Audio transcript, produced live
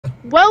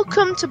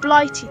Welcome to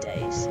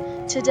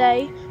Blightydays.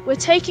 Today we're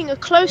taking a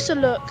closer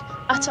look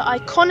at an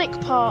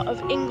iconic part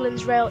of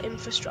England's rail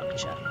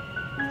infrastructure,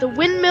 the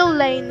Windmill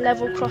Lane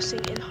Level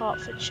Crossing in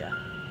Hertfordshire.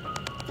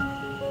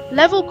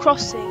 Level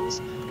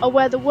crossings are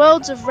where the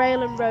worlds of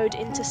rail and road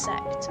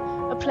intersect,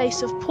 a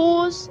place of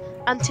pause,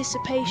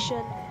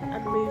 anticipation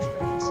and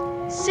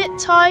movement. Sit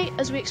tight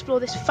as we explore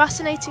this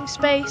fascinating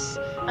space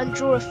and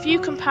draw a few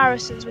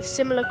comparisons with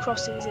similar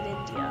crossings in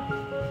India.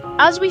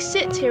 As we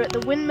sit here at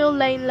the Windmill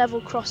Lane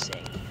Level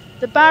Crossing,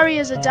 the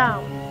barriers are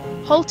down,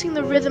 halting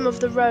the rhythm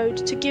of the road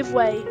to give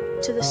way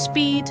to the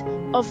speed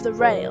of the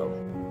rail.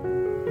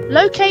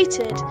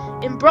 Located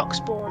in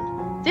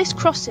Broxbourne, this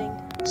crossing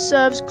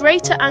serves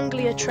Greater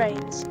Anglia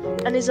trains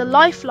and is a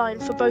lifeline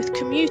for both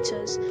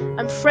commuters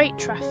and freight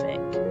traffic.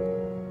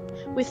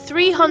 With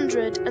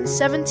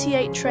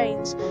 378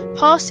 trains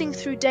passing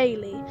through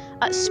daily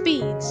at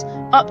speeds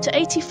up to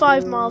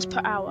 85 miles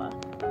per hour,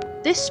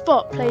 this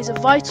spot plays a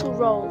vital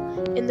role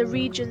in the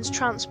region's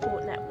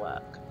transport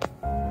network.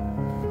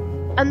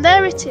 And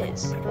there it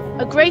is,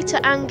 a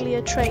Greater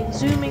Anglia train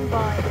zooming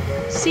by,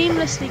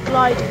 seamlessly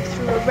gliding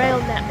through a rail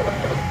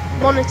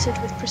network monitored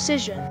with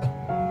precision.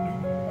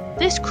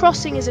 This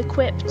crossing is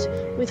equipped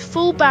with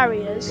full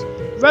barriers,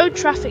 road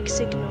traffic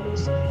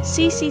signals,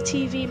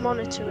 CCTV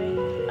monitoring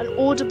and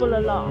audible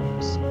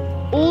alarms,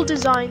 all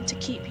designed to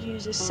keep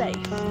users safe.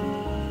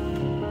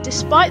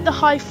 Despite the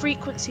high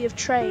frequency of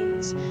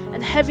trains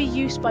and heavy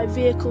use by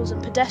vehicles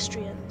and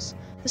pedestrians,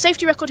 the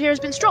safety record here has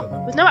been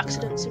strong, with no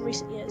accidents in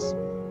recent years.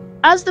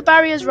 As the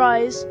barriers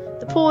rise,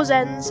 the pause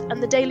ends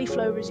and the daily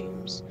flow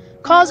resumes.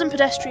 Cars and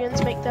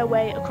pedestrians make their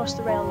way across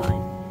the rail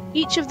line,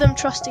 each of them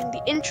trusting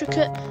the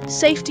intricate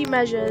safety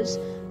measures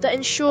that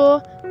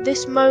ensure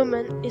this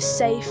moment is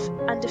safe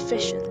and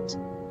efficient.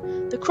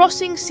 The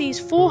crossing sees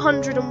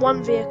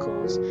 401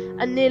 vehicles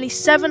and nearly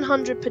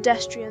 700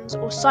 pedestrians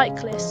or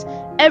cyclists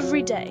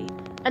every day,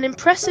 an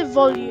impressive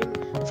volume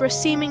for a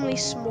seemingly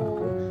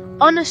small,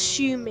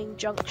 unassuming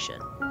junction.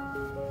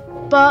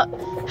 But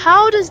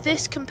how does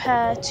this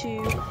compare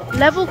to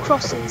level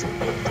crossings in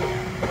India,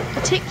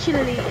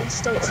 particularly in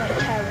states like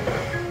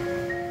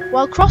Kerala?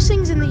 While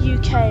crossings in the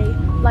UK,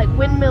 like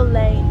Windmill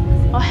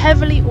Lane, are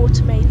heavily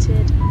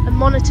automated and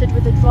monitored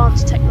with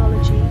advanced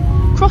technology,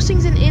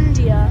 crossings in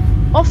India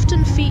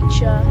often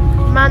feature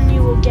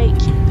manual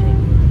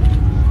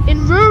gatekeeping.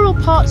 In rural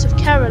parts of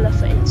Kerala,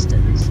 for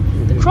instance,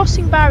 the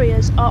crossing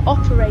barriers are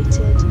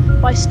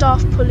operated by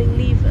staff pulling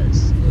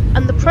levers,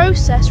 and the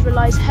process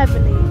relies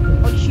heavily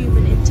on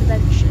human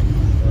intervention.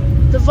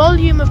 The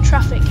volume of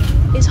traffic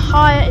is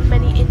higher in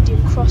many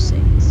Indian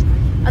crossings,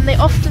 and they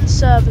often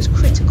serve as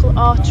critical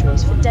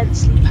arteries for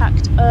densely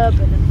packed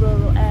urban and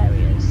rural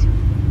areas.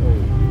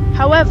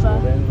 However,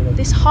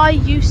 this high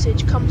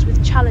usage comes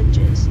with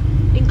challenges,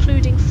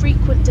 including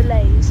frequent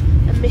delays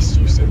and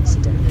misuse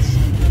incidents.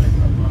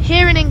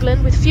 Here in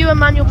England, with fewer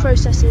manual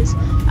processes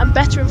and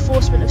better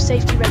enforcement of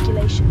safety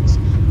regulations,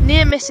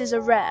 near misses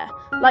are rare,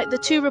 like the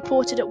two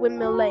reported at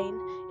Windmill Lane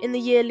in the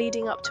year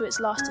leading up to its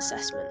last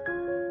assessment.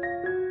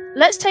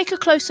 Let's take a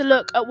closer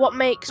look at what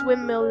makes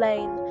Windmill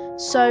Lane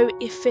so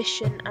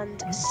efficient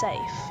and safe.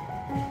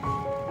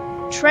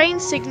 Train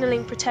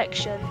signalling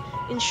protection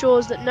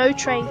ensures that no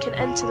train can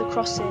enter the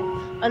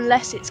crossing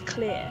unless it's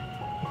clear.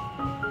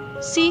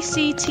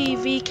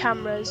 CCTV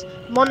cameras,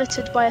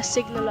 monitored by a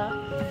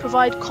signaller,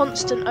 provide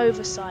constant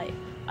oversight,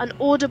 and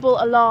audible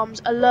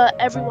alarms alert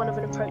everyone of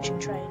an approaching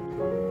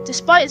train.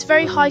 Despite its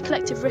very high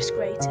collective risk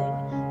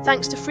rating,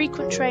 thanks to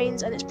frequent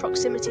trains and its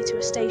proximity to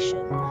a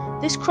station,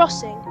 this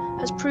crossing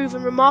has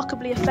proven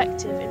remarkably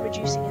effective in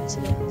reducing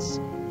incidents.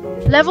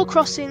 Level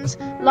crossings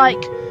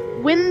like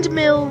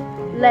Windmill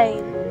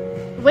Lane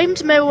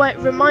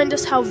remind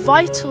us how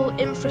vital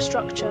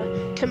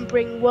infrastructure can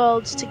bring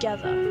worlds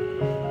together,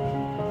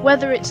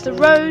 whether it's the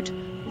road,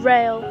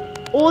 rail,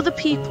 or the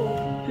people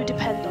who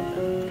depend on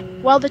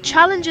them. While the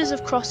challenges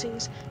of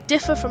crossings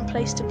differ from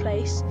place to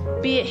place,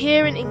 be it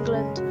here in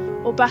England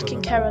or back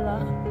in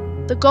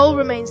Kerala, the goal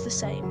remains the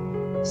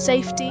same: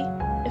 safety,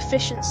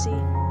 efficiency,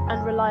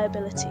 and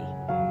reliability.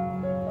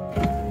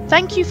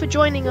 Thank you for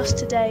joining us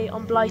today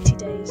on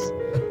Blightydays.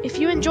 If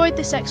you enjoyed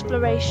this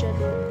exploration,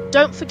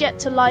 don't forget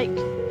to like,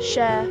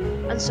 share,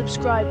 and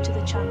subscribe to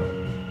the channel.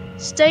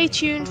 Stay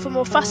tuned for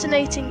more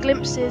fascinating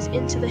glimpses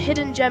into the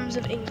hidden gems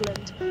of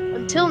England.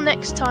 Until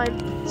next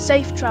time,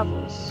 safe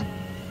travels.